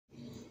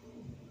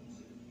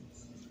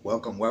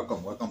Welcome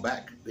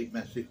back. Big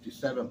Man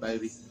 67,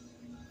 baby.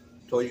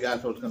 Told you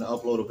guys I was going to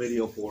upload a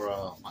video for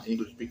my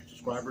English speaking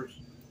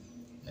subscribers.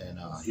 And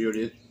here it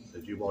is,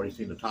 as you've already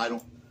seen the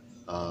title.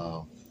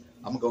 I'm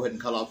going to go ahead and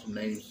cut off some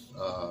names.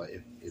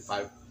 If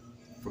I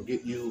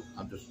forget you,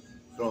 I'm just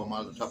throwing them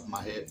out of the top of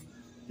my head.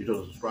 These are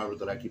the subscribers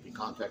that I keep in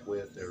contact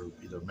with. They're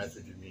either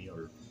messaging me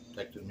or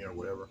texting me or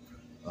whatever,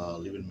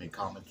 leaving me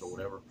comments or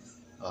whatever.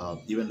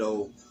 Even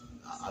though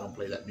I don't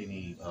play that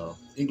many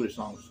English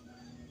songs,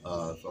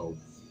 so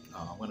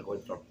I'm going to go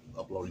ahead and start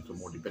uploading some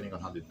more, depending on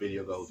how this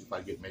video goes. If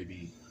I get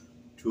maybe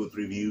 2 or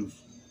 3 views,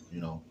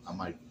 I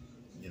might,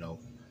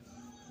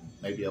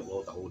 maybe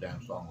upload the whole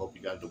damn song. Hope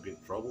you guys don't get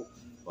in trouble.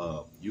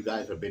 You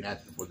guys have been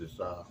asking for this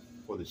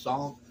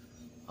song,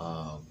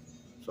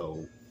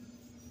 so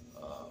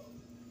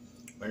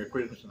Merry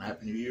Christmas and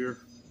Happy New Year.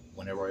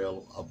 Whenever I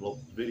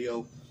upload the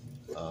video,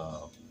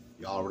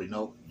 you already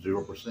know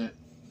 0%.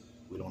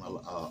 We don't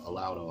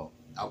allow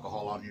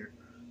alcohol on here.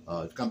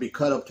 It's gonna be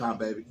cut up time,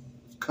 baby.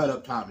 It's cut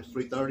up time. It's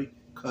 3:30.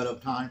 Cut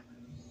up time.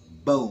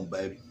 Boom,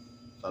 baby.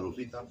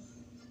 Saludcita.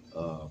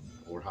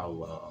 Or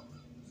how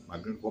my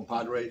good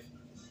compadres.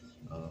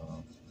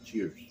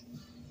 Cheers.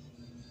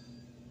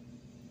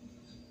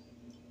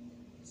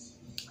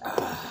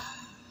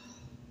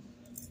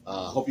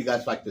 Hope you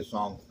guys like this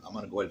song. I'm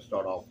gonna go ahead and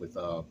start off with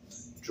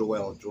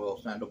Joel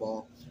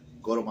Sandoval.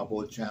 Go to my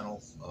boy's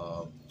channel.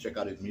 Check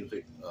out his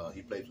music.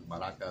 He plays with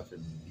maracas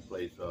and he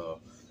plays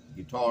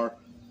guitar.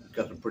 He's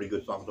got some pretty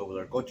good songs over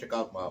there. Go check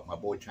out my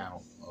boy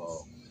channel,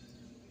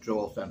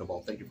 Joel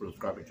Sandoval. Thank you for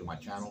subscribing to my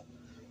channel.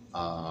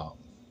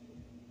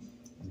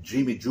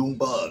 Jimmy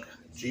Junebug,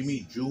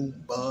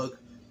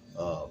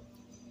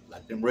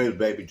 like them ribs,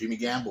 baby. Jimmy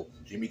Gamble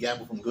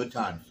from Good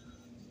Times.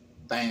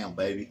 Bam,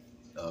 baby.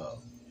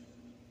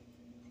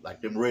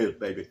 Like them ribs,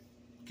 baby.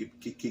 Keep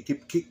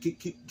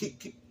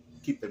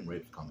them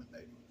ribs coming,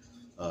 baby.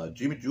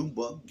 Jimmy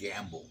Junebug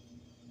Gamble.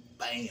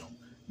 Bam.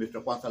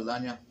 Mr. Juan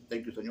Saldaña,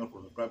 thank you, senor,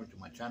 for subscribing to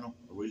my channel.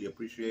 I really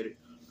appreciate it.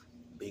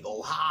 Big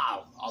old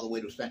how, all the way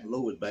to St.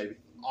 Louis, baby.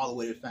 All the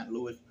way to St.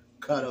 Louis.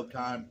 Cut up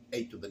time,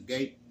 8 to the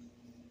gate.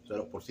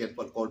 0%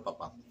 alcohol,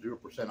 papa.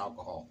 0%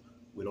 alcohol.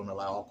 We don't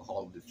allow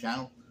alcohol on this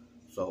channel.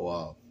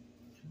 So,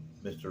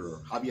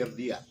 Mr. Javier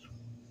Diaz.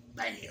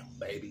 Bam,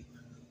 baby.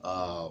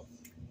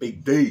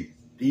 Big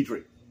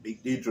Diedrich.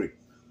 Big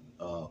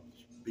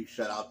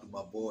shout out to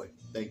my boy.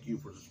 Thank you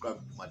for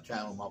subscribing to my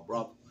channel, my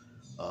brother.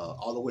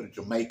 All the way to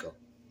Jamaica,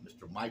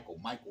 Mr. Michael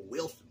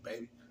Wilson,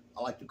 baby.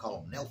 I like to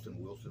call him Nelson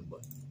Wilson,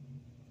 but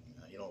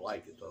you don't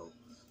like it. So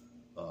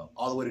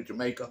all the way to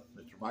Jamaica,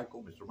 Mr.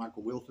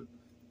 Michael Wilson.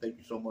 Thank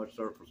you so much,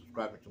 sir, for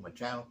subscribing to my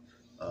channel.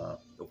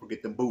 Don't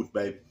forget them boots,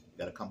 baby. You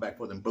got to come back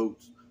for them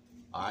boots.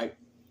 All right.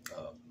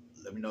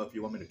 Let me know if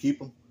you want me to keep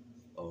them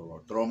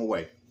or throw them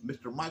away.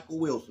 Mr. Michael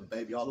Wilson,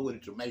 baby, all the way to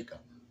Jamaica.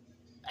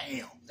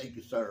 Damn. Thank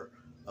you, sir.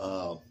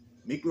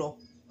 Miklo,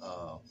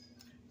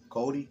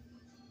 Cody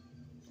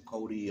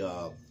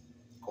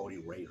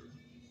Raider,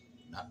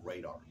 not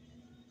Radar.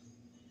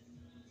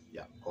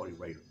 Yeah, Cody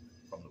Raider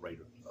from the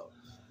Raiders.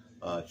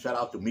 Shout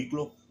out to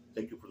Miklo.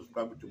 Thank you for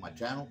subscribing to my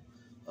channel.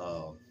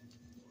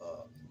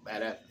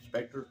 Badass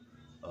Inspector,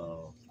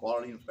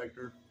 Quality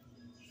Inspector.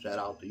 Shout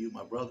out to you,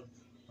 my brother.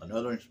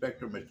 Another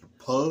inspector, Mr.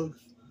 Pugs.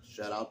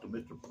 Shout out to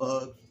Mr.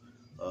 Pugs.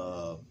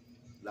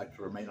 Like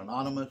to remain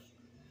anonymous,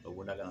 so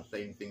we're not gonna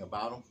say anything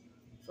about him.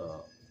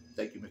 So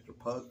thank you, Mr.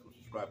 Pugs, for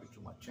subscribing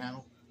to my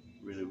channel.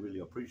 Really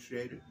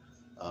appreciate it.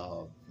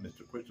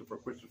 Mr. Christopher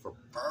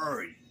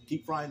Burry.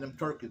 Keep frying them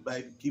turkeys,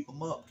 baby. Keep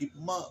them up.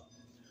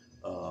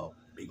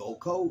 Big old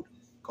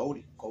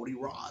Cody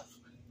Ross.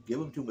 Give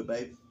them to me,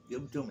 baby. Give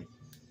them to me,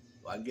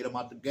 so I can get them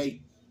out the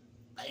gate.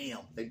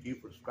 Bam. Thank you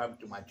for subscribing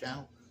to my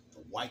channel.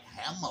 The White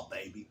Hammer,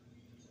 baby.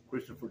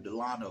 Christopher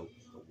Delano,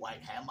 the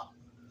White Hammer.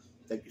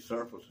 Thank you,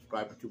 sir, for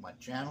subscribing to my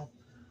channel.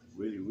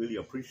 Really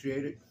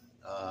appreciate it.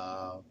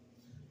 I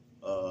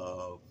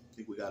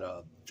think we got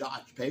a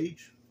Josh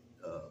Page.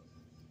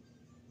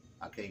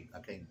 I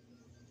can't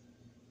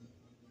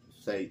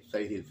say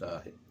his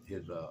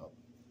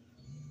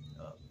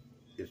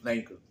name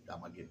because I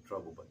might get in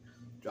trouble. But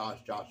Josh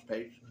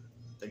Page,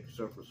 thank you,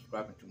 sir, for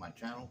subscribing to my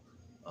channel.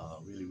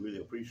 Really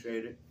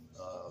appreciate it.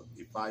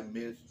 If I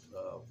missed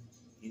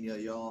any of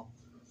y'all,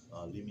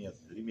 leave me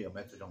a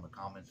message on the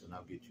comments and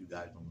I'll get you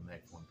guys on the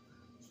next one.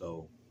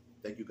 So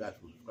thank you guys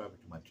for subscribing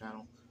to my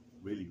channel.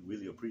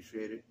 Really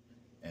appreciate it.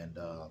 And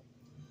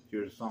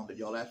here's a song that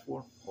y'all asked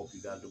for. Hope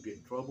you guys don't get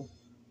in trouble.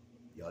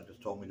 Y'all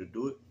just told me to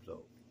do it.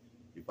 So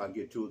if I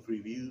get 2 or 3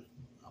 views,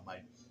 I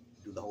might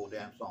do the whole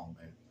damn song,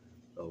 man.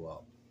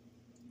 So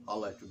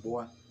holla at your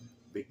boy.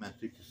 Big Man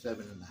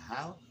 67 in the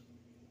house.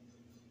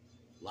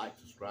 Like,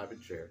 subscribe,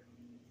 and share.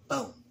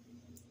 Boom.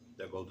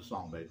 There goes the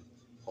song, baby.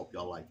 Hope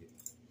y'all like it.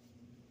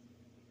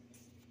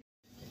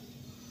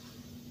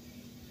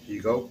 Here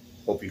you go.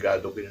 Hope you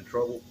guys don't get in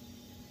trouble.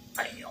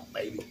 Bam,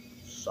 baby.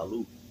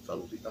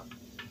 Saludcita.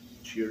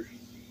 Cheers.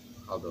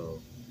 How the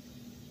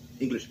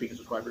English speaking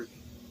subscribers.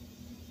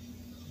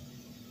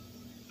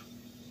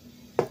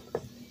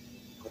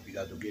 Hope you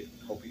guys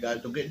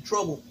don't get in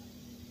trouble.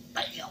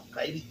 Damn,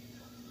 baby.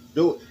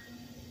 Do it.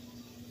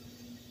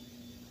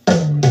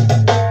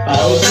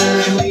 I was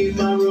trying to leave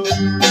my room,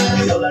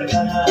 feel like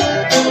I had.